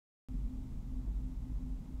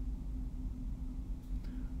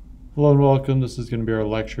Hello and welcome. This is going to be our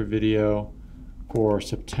lecture video for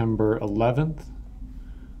September 11th,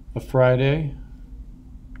 a Friday.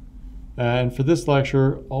 And for this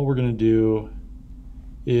lecture, all we're going to do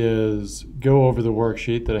is go over the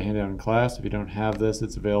worksheet that I handed out in class. If you don't have this,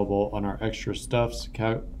 it's available on our Extra Stuffs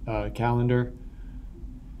calendar.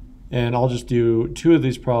 And I'll just do 2 of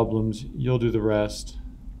these problems. You'll do the rest,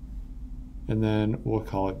 and then we'll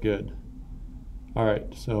call it good. All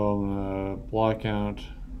right, so I'm going to block out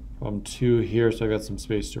problem 2 here, so I've got some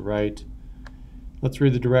space to write. Let's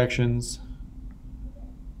read the directions.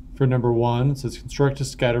 For number 1, it says construct a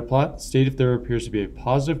scatter plot. State if there appears to be a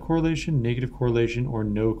positive correlation, negative correlation, or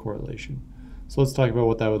no correlation. So let's talk about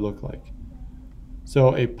what that would look like.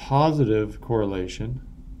 So a positive correlation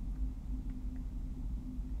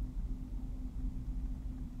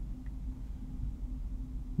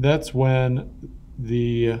that's when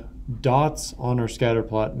the dots on our scatter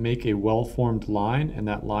plot make a well-formed line, and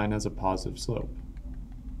that line has a positive slope.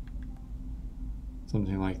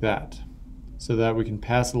 Something like that. So that we can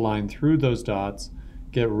pass a line through those dots,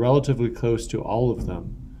 get relatively close to all of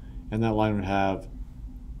them, and that line would have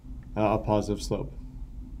a positive slope.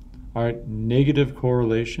 All right, negative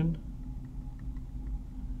correlation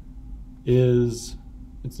is,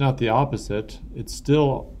 it's not the opposite. It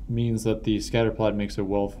still means that the scatter plot makes a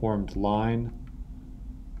well-formed line.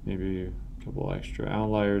 Maybe a couple extra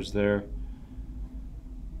outliers there.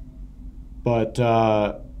 But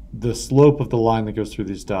the slope of the line that goes through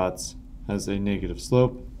these dots has a negative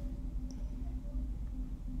slope.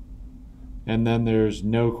 And then there's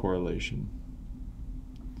no correlation.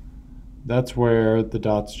 That's where the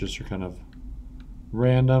dots just are kind of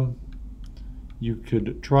random. You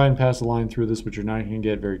could try and pass a line through this, but you're not going to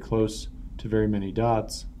get very close to very many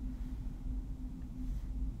dots.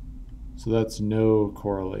 So that's no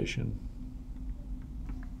correlation.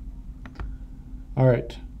 All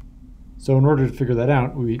right, so in order to figure that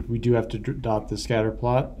out, we do have to dot the scatter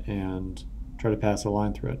plot and try to pass a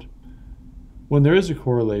line through it. When there is a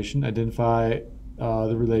correlation, identify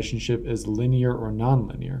the relationship as linear or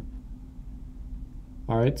nonlinear.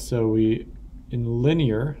 All right, so in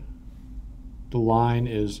linear, the line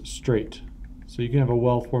is straight. So you can have a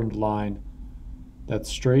well-formed line that's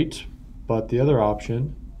straight, but the other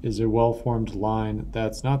option is a well-formed line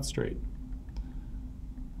that's not straight.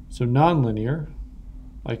 So nonlinear,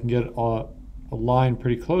 I can get a line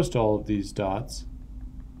pretty close to all of these dots.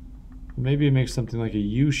 Maybe it makes something like a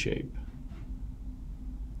U shape.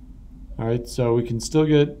 All right, so we can still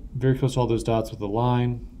get very close to all those dots with a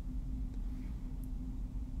line,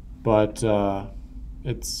 but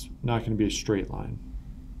it's not going to be a straight line.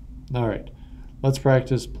 All right, let's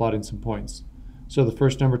practice plotting some points. So the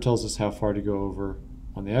first number tells us how far to go over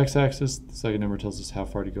on the x-axis. The second number tells us how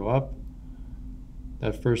far to go up.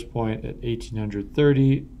 That first point at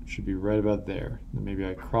 1830 should be right about there. And maybe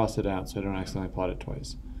I cross it out so I don't accidentally plot it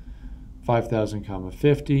twice. 5,000,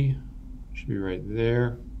 50 should be right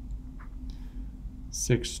there.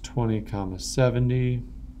 620, 70.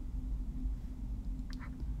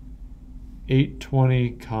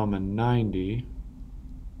 820, 90.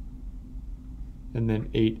 And then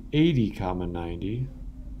 880, 90.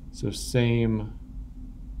 So same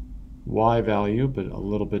y value, but a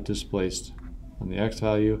little bit displaced on the x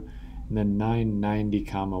value. And then 990,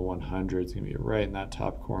 100 is going to be right in that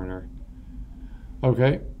top corner.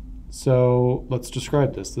 Okay, so let's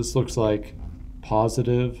describe this. This looks like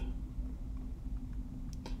positive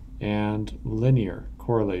and linear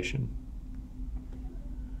correlation.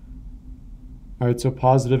 All right, so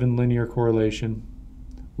positive and linear correlation.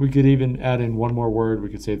 We could even add in one more word. We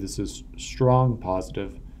could say this is strong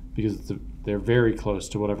positive because they're very close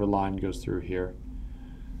to whatever line goes through here.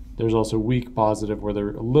 There's also weak positive where they're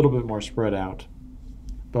a little bit more spread out.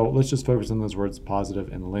 But let's just focus on those words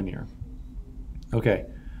positive and linear. Okay.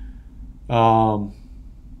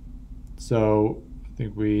 So I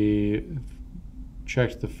think we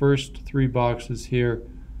checked the first 3 boxes here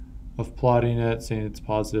of plotting it, saying it's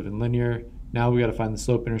positive and linear. Now we got to find the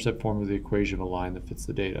slope-intercept form of the equation of a line that fits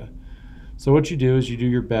the data. So what you do is you do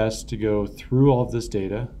your best to go through all of this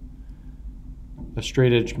data. A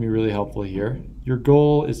straight edge can be really helpful here. Your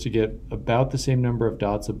goal is to get about the same number of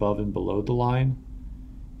dots above and below the line.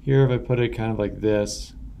 Here, if I put it kind of like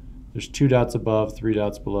this, there's 2 dots above, 3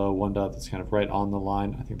 dots below, 1 dot that's kind of right on the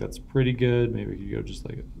line. I think that's pretty good. Maybe we could go just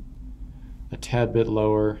like a tad bit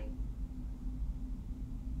lower.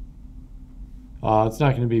 It's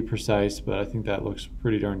not going to be precise, but I think that looks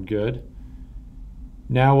pretty darn good.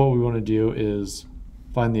 Now what we want to do is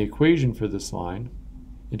find the equation for this line.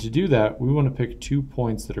 And to do that, we want to pick 2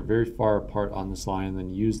 points that are very far apart on this line and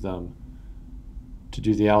then use them to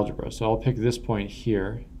do the algebra. So I'll pick this point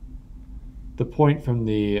here, the point from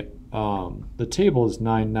the table is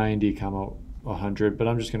 990, 100, but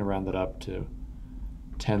I'm just going to round that up to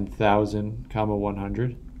 10,000,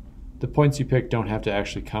 100. The points you pick don't have to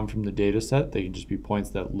actually come from the data set. They can just be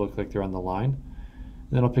points that look like they're on the line.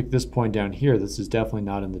 And then I'll pick this point down here. This is definitely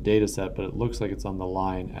not in the data set, but it looks like it's on the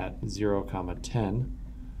line at 0, 10.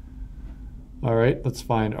 All right, let's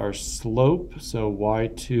find our slope. So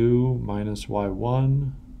y2 minus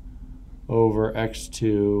y1 over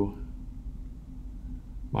x2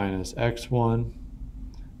 minus x1.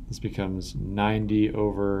 This becomes 90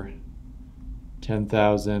 over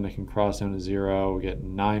 10,000. I can cross down to 0. We get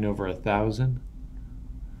 9 over 1,000.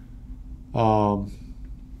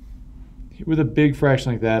 With a big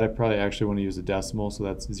fraction like that, I probably actually want to use a decimal, so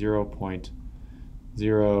that's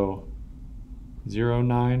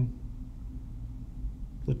 0.009.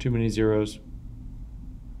 Is that too many zeros?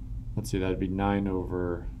 Let's see, that'd be 9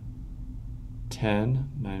 over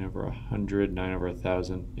 10, 9 over 100, 9 over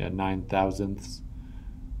 1,000. Yeah, 9 thousandths.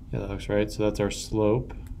 Yeah, that looks right. So that's our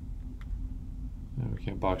slope. We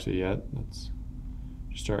can't box it yet. That's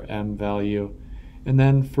just our m value. And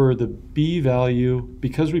then for the b value,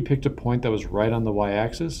 because we picked a point that was right on the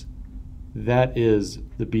y-axis, that is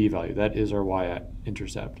the b value. That is our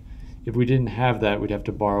y-intercept. If we didn't have that, we'd have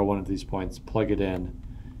to borrow one of these points, plug it in,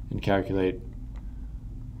 and calculate.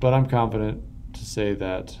 But I'm confident to say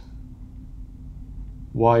that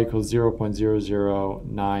y equals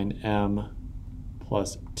 0.009m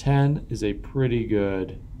plus 10 is a pretty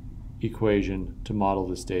good equation to model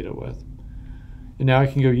this data with. And now I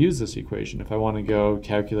can go use this equation. If I want to go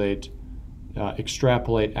calculate,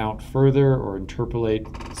 extrapolate out further or interpolate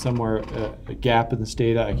somewhere a gap in this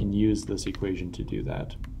data, I can use this equation to do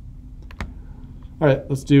that. All right,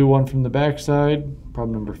 let's do one from the back side.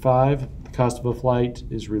 Problem number 5. The cost of a flight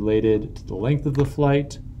is related to the length of the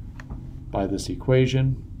flight by this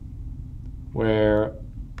equation, where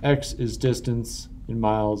x is distance in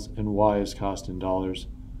miles and y is cost in dollars.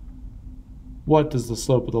 What does the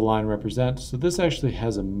slope of the line represent? So this actually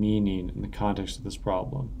has a meaning in the context of this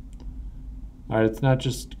problem. All right, it's not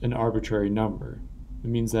just an arbitrary number. It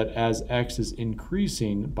means that as x is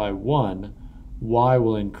increasing by 1, y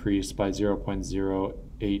will increase by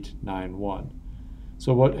 0.0891.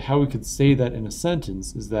 So how we could say that in a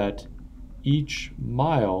sentence is that each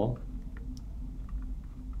mile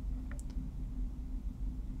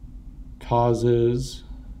causes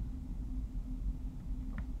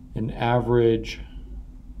an average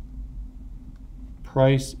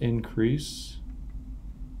price increase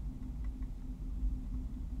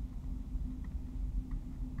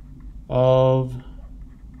of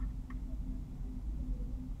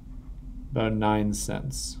about 9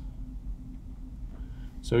 cents.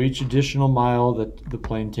 So each additional mile that the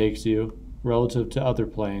plane takes you relative to other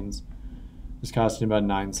planes is costing about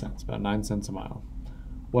 9 cents, about 9 cents a mile.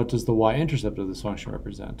 What does the y-intercept of this function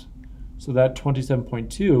represent? So that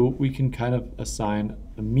 27.2, we can kind of assign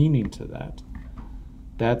a meaning to that.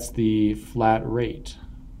 That's the flat rate.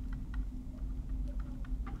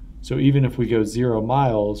 So even if we go 0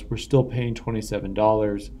 miles, we're still paying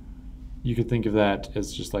 $27. You could think of that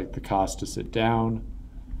as just like the cost to sit down.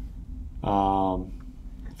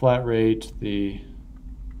 Flat rate, the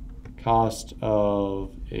cost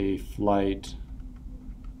of a flight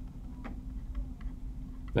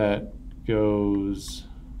that goes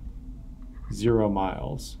 0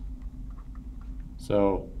 miles.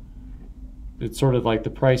 So it's sort of like the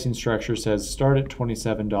pricing structure says start at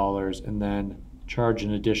 $27 and then charge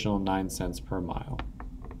an additional 9 cents per mile.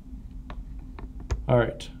 All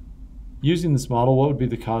right, using this model, what would be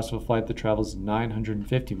the cost of a flight that travels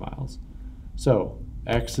 950 miles? So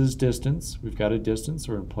x is distance. We've got a distance,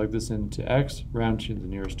 so we're going to plug this into x, round to the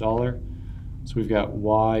nearest dollar. So we've got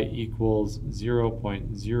y equals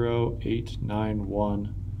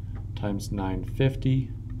 0.0891 times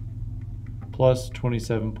 950 plus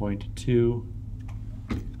 27.2.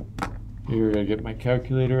 Here we're going to get my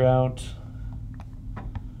calculator out,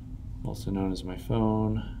 also known as my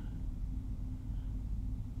phone.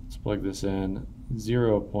 Let's plug this in.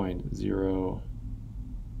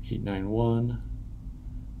 0.0891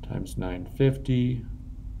 times 950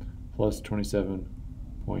 plus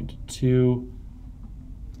 27.2.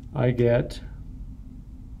 I get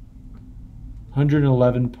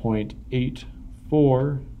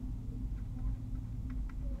 111.84.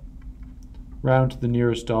 Round to the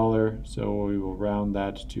nearest dollar, so we will round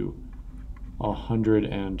that to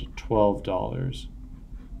 $112.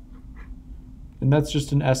 And that's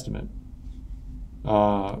just an estimate.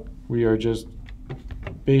 We are just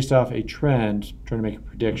based off a trend trying to make a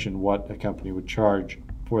prediction what a company would charge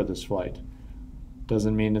for this flight.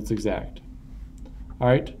 Doesn't mean it's exact. All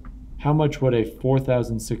right, how much would a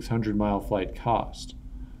 4,600 mile flight cost?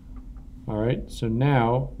 All right, so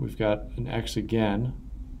now we've got an x again,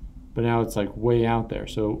 but now it's like way out there.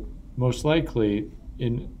 So most likely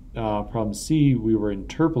in problem C, we were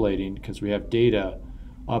interpolating because we have data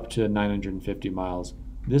up to 950 miles.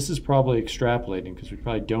 This is probably extrapolating because we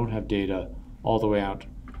probably don't have data all the way out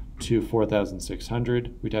to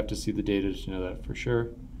 4,600. We'd have to see the data to know that for sure.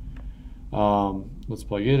 Let's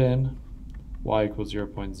plug it in. Y equals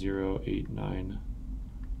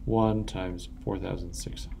 0.0891 times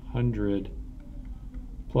 4,600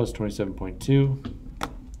 plus 27.2.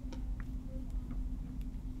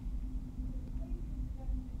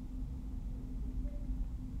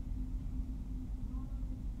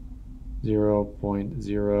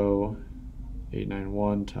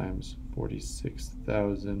 .0891 times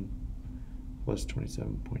 46,000 plus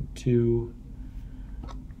 27.2.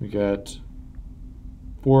 We got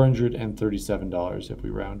 $437 if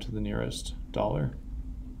we round to the nearest dollar.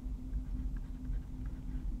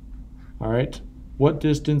 All right, what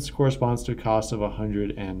distance corresponds to a cost of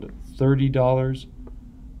 $130?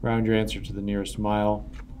 Round your answer to the nearest mile.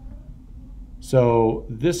 So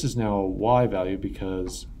this is now a y value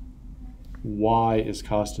because y is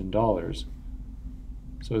cost in dollars.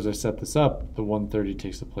 So as I set this up, the 130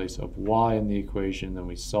 takes the place of y in the equation, then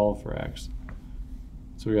we solve for x.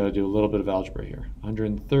 So we got to do a little bit of algebra here.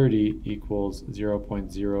 130 equals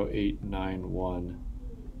 0.0891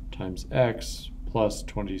 times x plus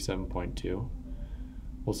 27.2.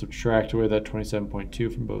 We'll subtract away that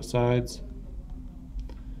 27.2 from both sides.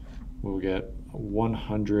 We'll get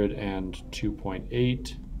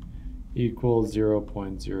 102.8 equals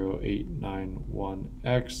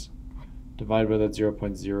 0.0891x divided by that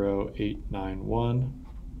 0.0891.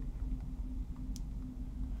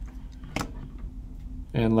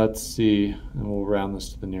 And let's see, and we'll round this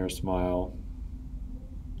to the nearest mile.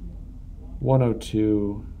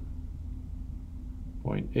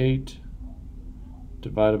 102.8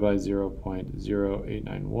 divided by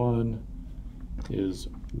 0.0891 is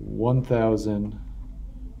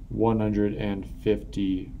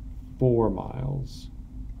 1,154 miles.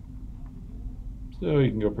 So you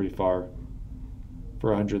can go pretty far for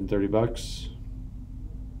 130 bucks.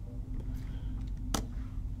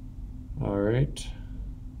 All right.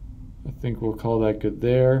 I think we'll call that good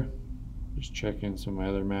there. Just checking some of my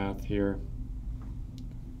other math here.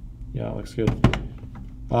 Yeah, it looks good.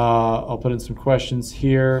 I'll put in some questions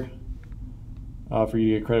here for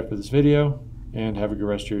you to get credit for this video, and have a good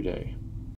rest of your day.